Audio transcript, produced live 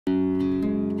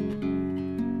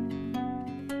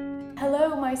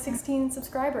my 16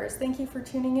 subscribers. Thank you for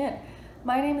tuning in.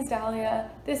 My name is Dahlia.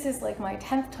 This is like my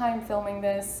 10th time filming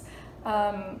this.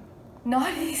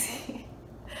 Not easy.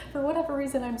 For whatever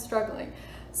reason, I'm struggling.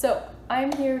 So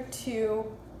I'm here to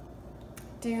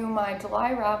do my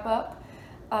July wrap-up.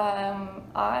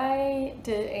 I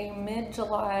did a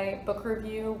mid-July book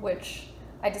review, which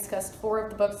I discussed 4 of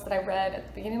the books that I read at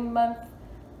the beginning of the month.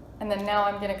 And then now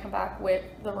I'm going to come back with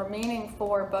the remaining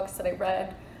 4 books that I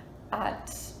read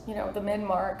at, the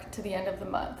mid-mark to the end of the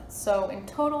month. So in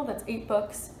total, that's 8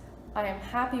 books. I am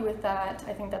happy with that.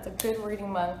 I think that's a good reading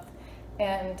month.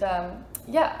 And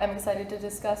yeah, I'm excited to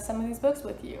discuss some of these books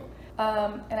with you.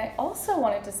 And I also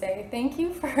wanted to say thank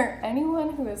you for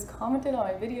anyone who has commented on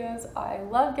my videos. I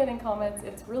love getting comments.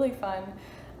 It's really fun.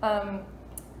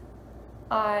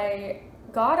 I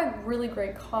got a really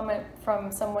great comment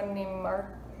from someone named Mark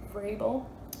Rabel,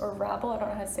 or Rabel, I don't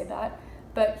know how to say that,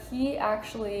 but he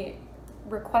actually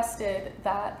requested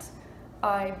that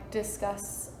I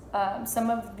discuss some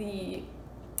of the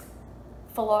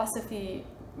philosophy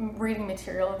reading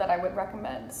material that I would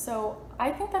recommend. So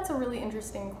I think that's a really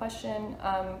interesting question.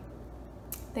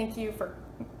 Thank you for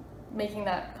making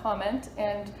that comment,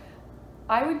 and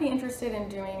I would be interested in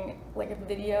doing like a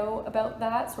video about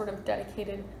that, sort of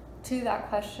dedicated to that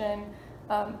question,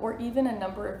 or even a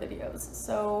number of videos.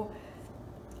 So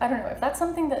I don't know, if that's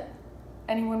something that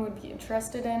anyone would be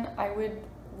interested in, I would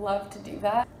love to do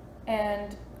that.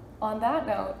 And on that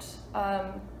note,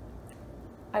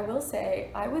 I will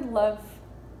say I would love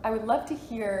to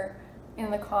hear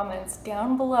in the comments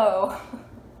down below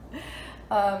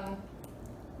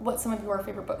what some of your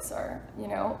favorite books are.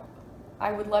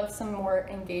 I would love some more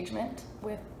engagement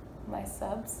with my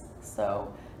subs.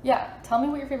 So yeah, tell me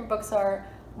what your favorite books are,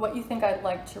 what you think I'd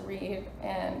like to read,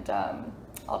 and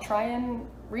I'll try and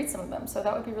read some of them. So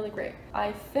that would be really great.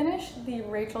 I finished the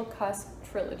Rachel Cusk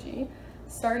trilogy,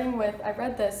 starting with, I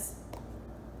read this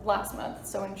last month,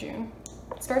 so in June.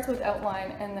 It starts with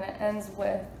Outline, and then it ends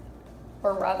with,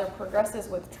 or rather progresses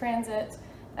with Transit,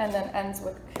 and then ends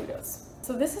with Kudos.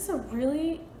 So this is a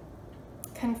really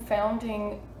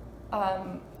confounding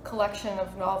collection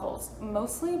of novels,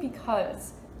 mostly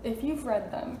because if you've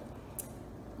read them,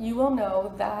 you will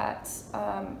know that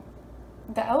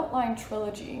the Outline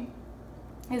trilogy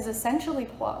is essentially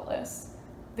plotless.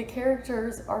 The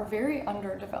characters are very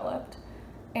underdeveloped,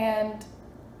 and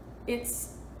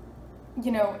it's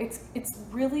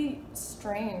really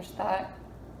strange that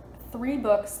 3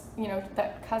 books,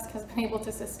 that Cusk has been able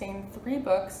to sustain 3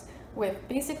 books with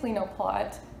basically no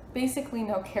plot, basically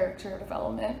no character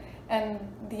development, and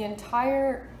the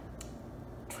entire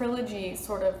trilogy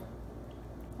sort of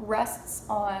rests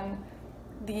on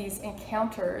these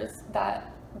encounters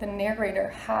that the narrator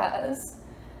has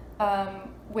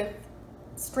with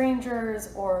strangers,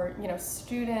 or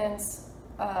students,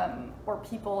 or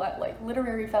people at like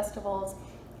literary festivals,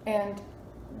 and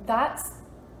that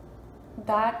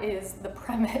is the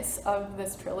premise of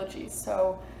this trilogy.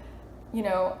 So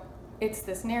it's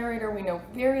this narrator. We know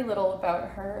very little about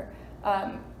her.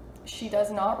 She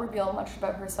does not reveal much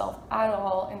about herself at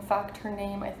all. In fact, her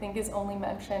name, I think, is only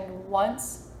mentioned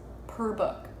once per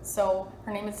book. So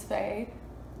her name is Faye,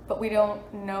 but we don't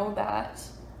know that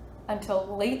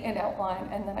until late in Outline,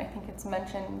 and then I think it's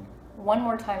mentioned one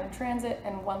more time in Transit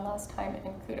and one last time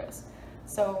in Kudos.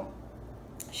 So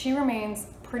she remains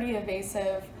pretty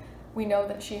evasive. We know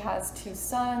that she has 2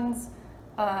 sons.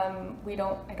 I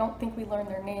don't think we learn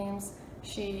their names.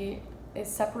 She is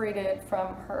separated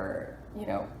from her,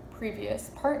 previous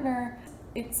partner.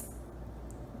 It's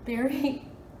very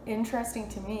interesting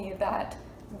to me that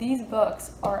these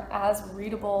books are as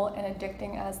readable and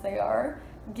addicting as they are,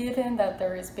 given that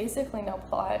there is basically no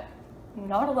plot,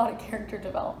 not a lot of character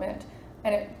development,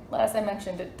 and as I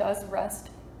mentioned, it does rest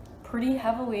pretty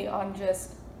heavily on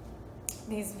just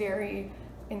these very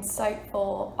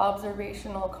insightful,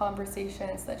 observational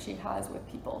conversations that she has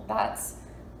with people. That's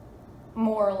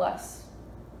more or less,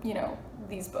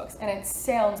 these books. And it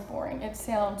sounds boring. It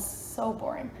sounds so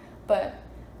boring. But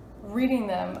reading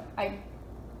them, I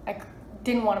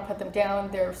didn't want to put them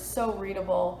down. They're so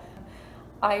readable.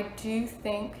 I do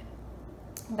think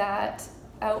that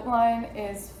Outline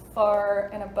is far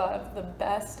and above the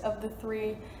best of the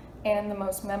 3 and the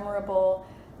most memorable.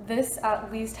 This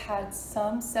at least had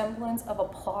some semblance of a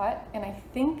plot, and I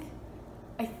think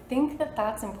that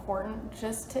that's important,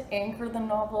 just to anchor the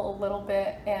novel a little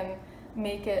bit and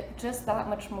make it just that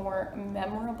much more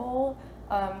memorable,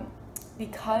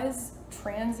 because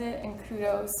Transit and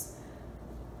Kudos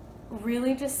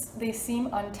really they seem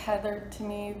untethered to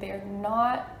me. They're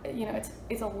not,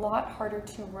 it's a lot harder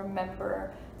to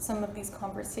remember some of these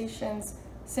conversations,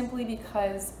 simply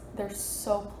because they're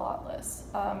so plotless,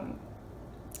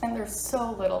 and there's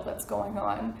so little that's going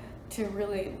on to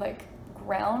really like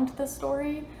ground the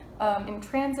story. In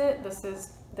Transit, this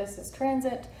is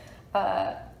Transit.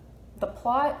 The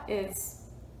plot is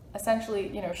essentially,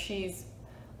 you know, she's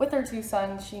with her two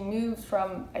sons. She moves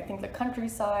from, I think, the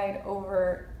countryside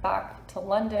over back to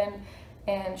London,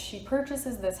 and she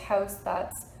purchases this house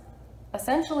that's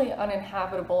essentially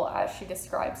uninhabitable, as she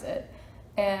describes it.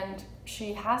 And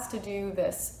she has to do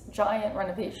this giant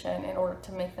renovation in order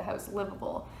to make the house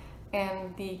livable.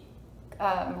 And the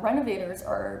renovators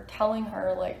are telling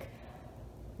her, like,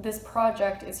 this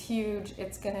project is huge,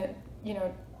 it's gonna, you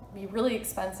know, be really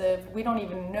expensive, we don't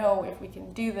even know if we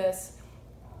can do this.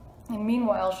 And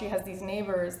meanwhile, she has these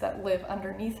neighbors that live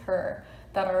underneath her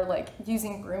that are like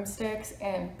using broomsticks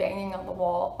and banging on the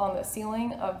wall, on the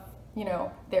ceiling of, you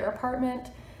know, their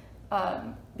apartment,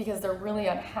 because they're really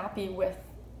unhappy with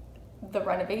the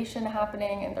renovation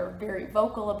happening, and they're very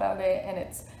vocal about it, and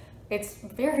it's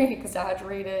very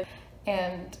exaggerated,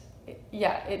 and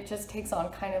yeah, it just takes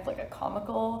on kind of like a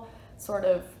comical sort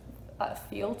of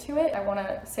feel to it. I want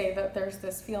to say that there's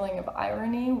this feeling of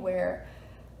irony where,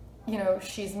 you know,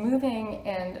 she's moving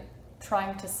and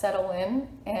trying to settle in,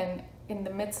 and in the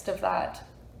midst of that,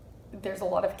 there's a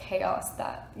lot of chaos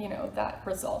that, you know, that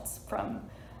results from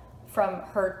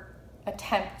her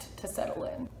attempt to settle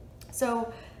in.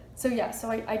 So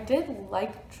I did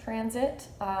like Transit,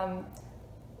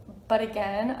 but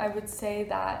again, I would say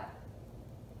that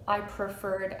I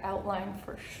preferred Outline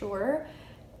for sure.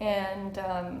 And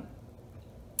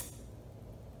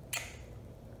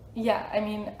yeah, I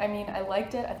mean, I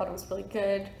liked it. I thought it was really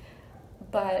good,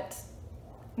 but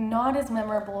not as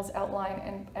memorable as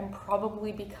Outline, and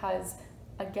probably because,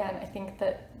 again, I think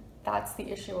that that's the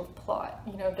issue of plot.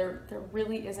 You know, there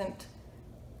really isn't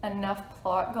enough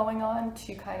plot going on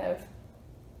to kind of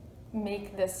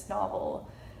make this novel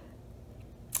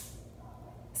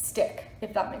stick,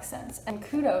 if that makes sense. And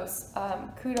Kudos,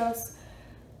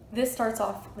 this starts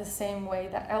off the same way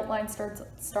that Outline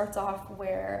starts off,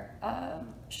 where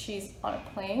she's on a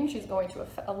plane, she's going to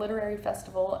a literary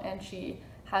festival, and she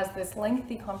has this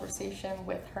lengthy conversation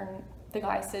with the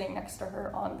guy sitting next to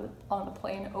her on the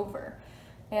plane over.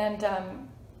 And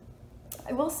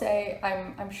I will say,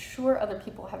 I'm sure other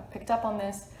people have picked up on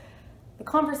this. The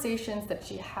conversations that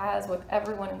she has with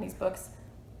everyone in these books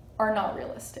are not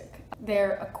realistic.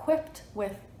 They're equipped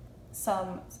with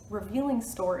some revealing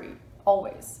story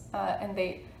always, and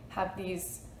they have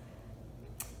these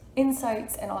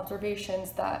insights and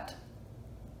observations that,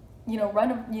 you know,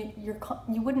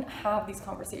 you wouldn't have these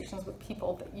conversations with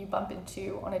people that you bump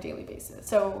into on a daily basis.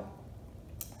 So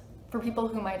for people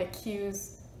who might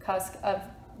accuse Cusk of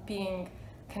being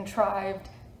contrived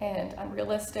and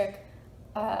unrealistic,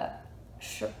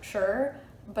 sure,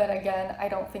 but again, I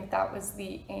don't think that was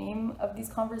the aim of these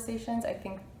conversations. I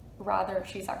think rather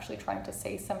she's actually trying to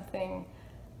say something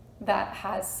that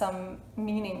has some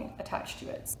meaning attached to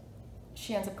it.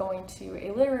 She ends up going to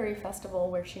a literary festival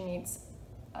where she meets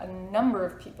a number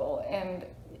of people, and,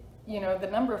 you know, the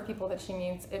number of people that she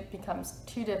meets, it becomes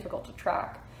too difficult to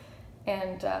track.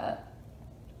 And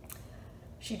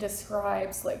she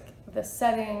describes like the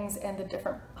settings and the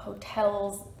different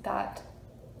hotels that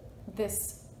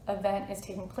this event is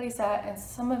taking place at, and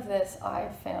some of this I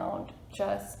found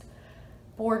just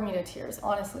bored me to tears,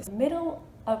 honestly. The middle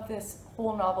of this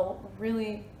whole novel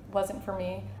really wasn't for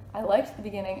me. I liked the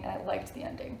beginning and I liked the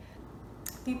ending.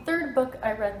 The third book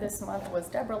I read this month was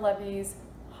Deborah Levy's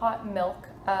Hot Milk.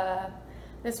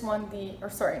 This one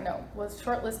was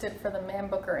shortlisted for the Man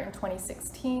Booker in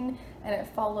 2016, and it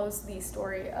follows the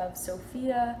story of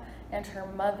Sophia and her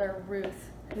mother Ruth,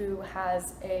 who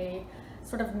has a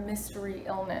sort of mystery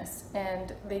illness,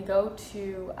 and they go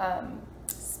to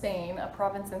Spain, a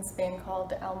province in Spain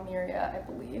called Almeria, I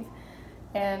believe,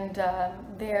 and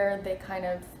there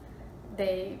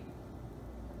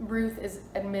Ruth is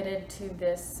admitted to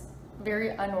this very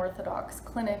unorthodox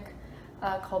clinic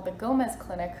called the Gomez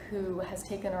Clinic, who has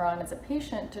taken her on as a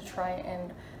patient to try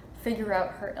and figure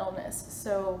out her illness.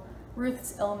 So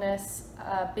Ruth's illness,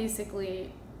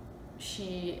 basically,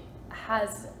 she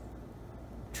has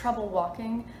trouble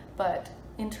walking, but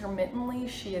intermittently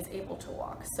she is able to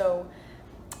walk. So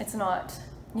it's not,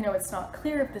 you know, it's not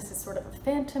clear if this is sort of a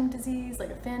phantom disease,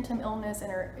 like a phantom illness,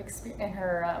 and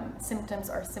her symptoms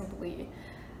are simply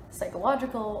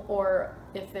psychological, or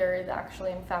if there is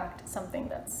actually in fact something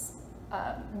that's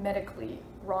medically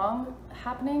wrong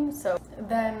happening. So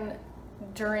then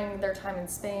during their time in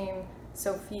Spain,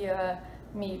 Sophia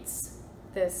meets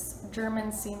this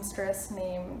German seamstress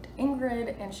named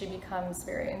Ingrid, and she becomes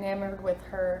very enamored with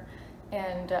her,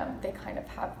 and they kind of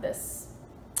have this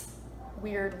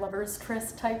weird lover's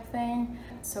tryst type thing.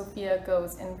 Sophia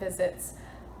goes and visits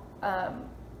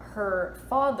her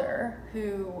father,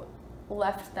 who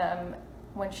left them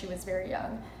when she was very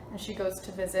young, and she goes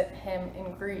to visit him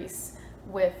in Greece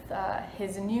with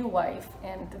his new wife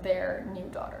and their new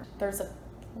daughter. There's a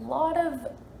lot of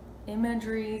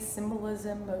imagery,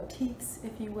 symbolism, motifs,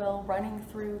 if you will, running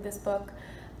through this book.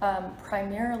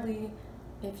 Primarily,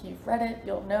 if you've read it,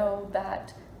 you'll know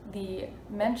that the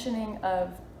mentioning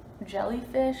of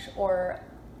jellyfish, or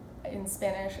in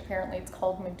Spanish apparently it's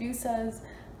called medusas,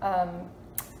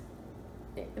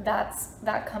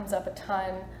 that comes up a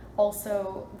ton.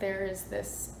 Also, there's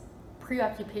this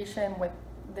preoccupation with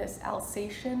this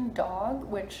Alsatian dog,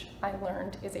 which I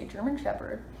learned is a German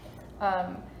Shepherd,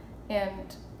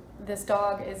 and this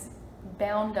dog is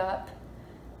bound up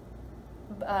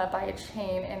by a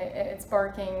chain, and it's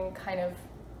barking kind of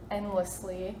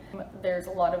endlessly. There's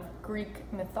a lot of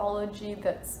Greek mythology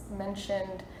that's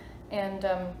mentioned, and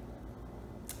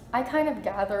I kind of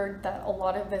gathered that a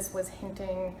lot of this was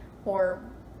hinting, or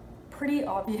pretty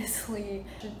obviously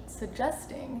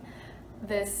suggesting,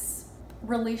 this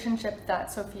relationship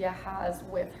that Sophia has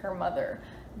with her mother,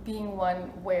 being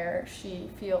one where she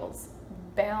feels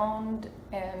bound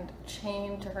and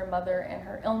chained to her mother and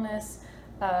her illness.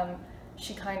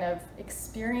 She kind of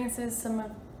experiences some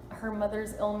of her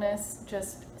mother's illness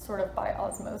just sort of by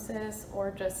osmosis,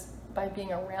 or just by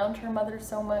being around her mother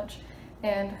so much,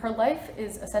 and her life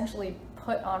is essentially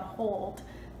put on hold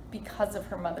because of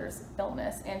her mother's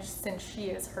illness, and since she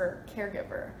is her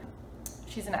caregiver.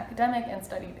 She's an academic and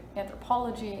studied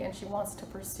anthropology, and she wants to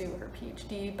pursue her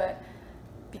PhD, but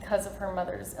because of her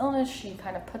mother's illness, she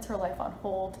kind of puts her life on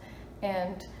hold,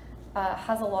 and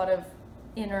has a lot of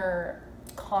inner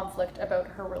conflict about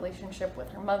her relationship with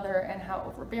her mother and how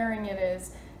overbearing it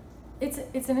is.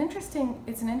 It's an interesting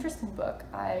book.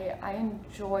 I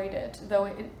enjoyed it, though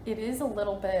it is a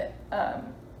little bit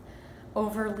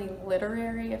overly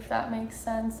literary, if that makes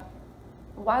sense.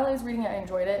 While I was reading it, I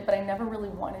enjoyed it, but I never really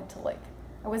wanted to, like,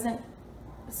 I wasn't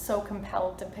so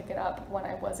compelled to pick it up when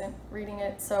I wasn't reading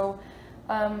it. So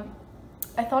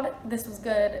I thought this was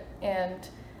good, and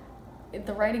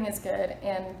the writing is good,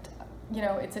 and you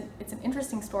know, it's an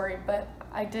interesting story, but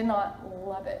I did not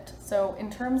love it. So in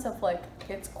terms of like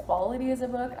its quality as a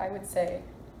book, I would say,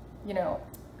 you know,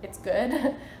 it's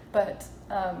good, but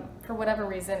for whatever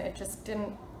reason, it just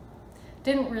didn't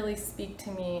really speak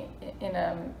to me in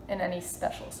any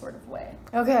special sort of way.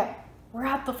 Okay, we're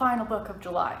at the final book of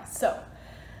July. So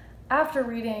after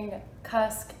reading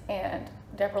Cusk and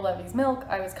Deborah Levy's Milk,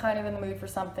 I was kind of in the mood for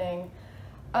something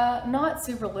not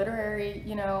super literary.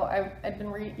 You know, I'd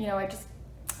been I just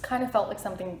kind of felt like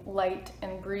something light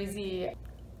and breezy.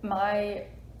 My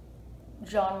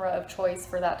genre of choice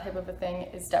for that type of a thing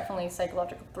is definitely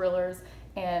psychological thrillers,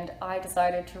 and I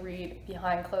decided to read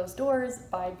Behind Closed Doors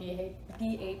by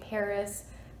B.A. Paris.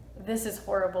 This is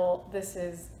horrible. This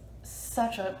is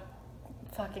such a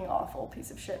fucking awful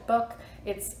piece of shit book.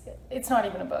 It's not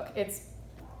even a book. It's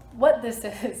what this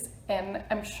is, and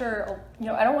I'm sure, you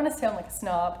know, I don't want to sound like a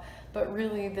snob, but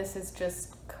really this is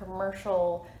just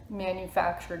commercial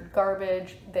manufactured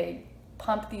garbage. They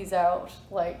pump these out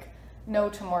like no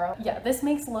tomorrow. Yeah, this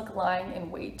makes Look Lying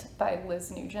in Wait by Liz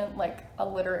Nugent like a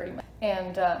literary,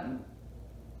 and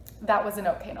that was an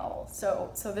okay novel.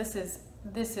 So this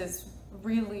is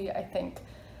really, I think,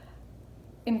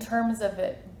 in terms of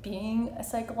it being a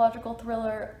psychological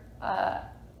thriller,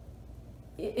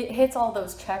 it hits all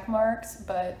those check marks,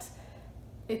 but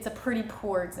it's a pretty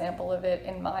poor example of it,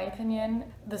 in my opinion.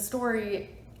 The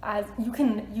story, as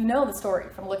you know the story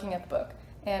from looking at the book,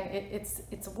 and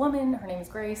it's a woman, her name is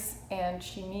Grace, and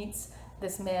she meets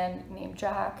this man named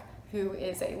Jack, who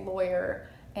is a lawyer,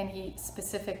 and he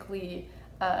specifically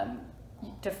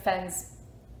defends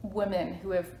women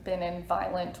who have been in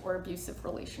violent or abusive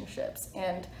relationships,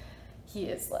 and he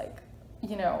is like,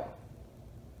 you know,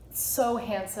 so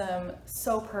handsome,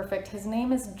 so perfect. His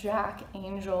name is Jack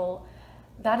Angel.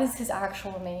 That is his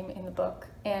actual name in the book,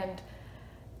 and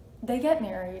they get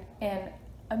married, and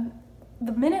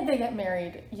the minute they get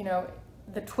married, you know,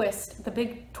 the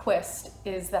big twist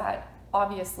is that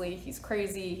obviously he's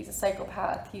crazy, he's a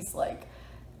psychopath, he's like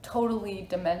totally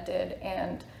demented,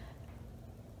 and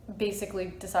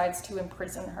basically decides to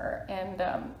imprison her, and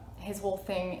his whole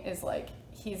thing is like,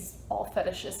 he's all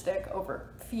fetishistic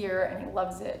over fear, and he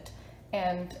loves it,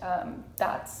 and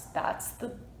that's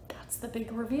the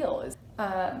big reveal. Is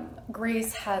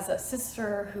Grace has a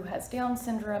sister who has Down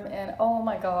syndrome, and oh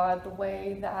my god, the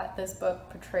way that this book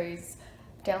portrays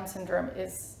Down syndrome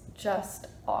is just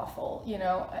awful. You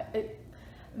know,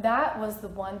 That was the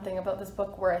one thing about this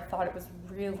book where I thought it was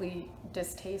really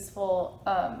distasteful.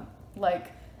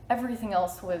 Like everything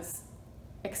else was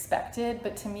expected,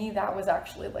 but to me that was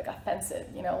actually like offensive,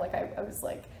 you know, like I was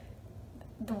like,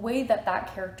 the way that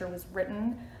that character was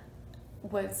written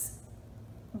was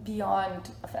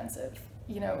beyond offensive.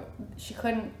 You know, she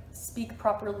couldn't speak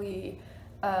properly.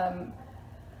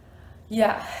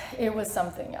 Yeah, it was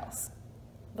something else.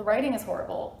 The writing is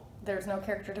horrible. There's no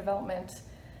character development.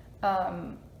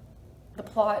 The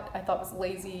plot I thought was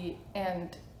lazy,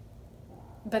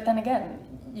 but then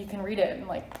again, you can read it in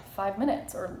like 5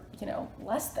 minutes or, you know,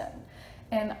 less than.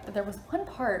 And there was one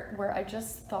part where I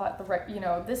just thought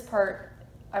this part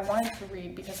I wanted to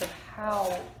read because of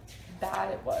how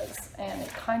bad it was, and it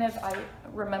kind of, I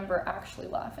remember actually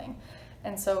laughing.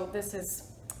 And so this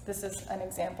is an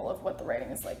example of what the writing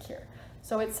is like here.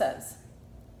 So it says,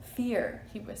 "Fear,"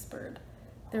 he whispered.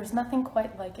 "There's nothing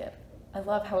quite like it. I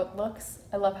love how it looks,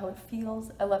 I love how it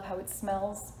feels, I love how it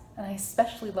smells, and I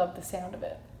especially love the sound of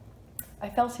it. I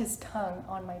felt his tongue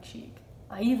on my cheek.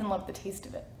 I even loved the taste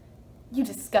of it. You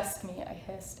disgust me," I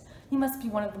hissed. "You must be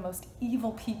one of the most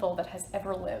evil people that has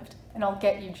ever lived, and I'll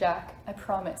get you, Jack. I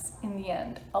promise, in the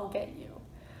end, I'll get you."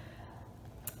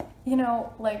 You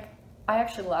know, like, I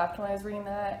actually laughed when I was reading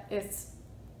that. It's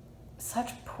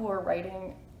such poor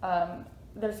writing.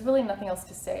 There's really nothing else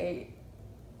to say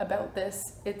about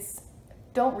this.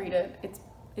 Don't read it.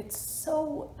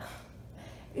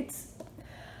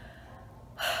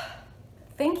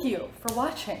 Thank you for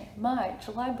watching my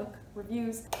July book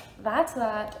reviews. That's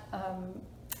that.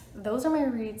 Those are my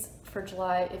reads for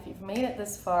July. If you've made it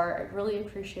this far, I really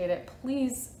appreciate it.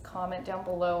 Please comment down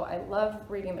below. I love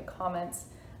reading the comments.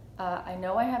 I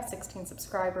know I have 16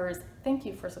 subscribers. Thank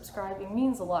you for subscribing. It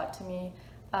means a lot to me.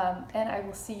 And I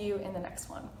will see you in the next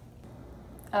one.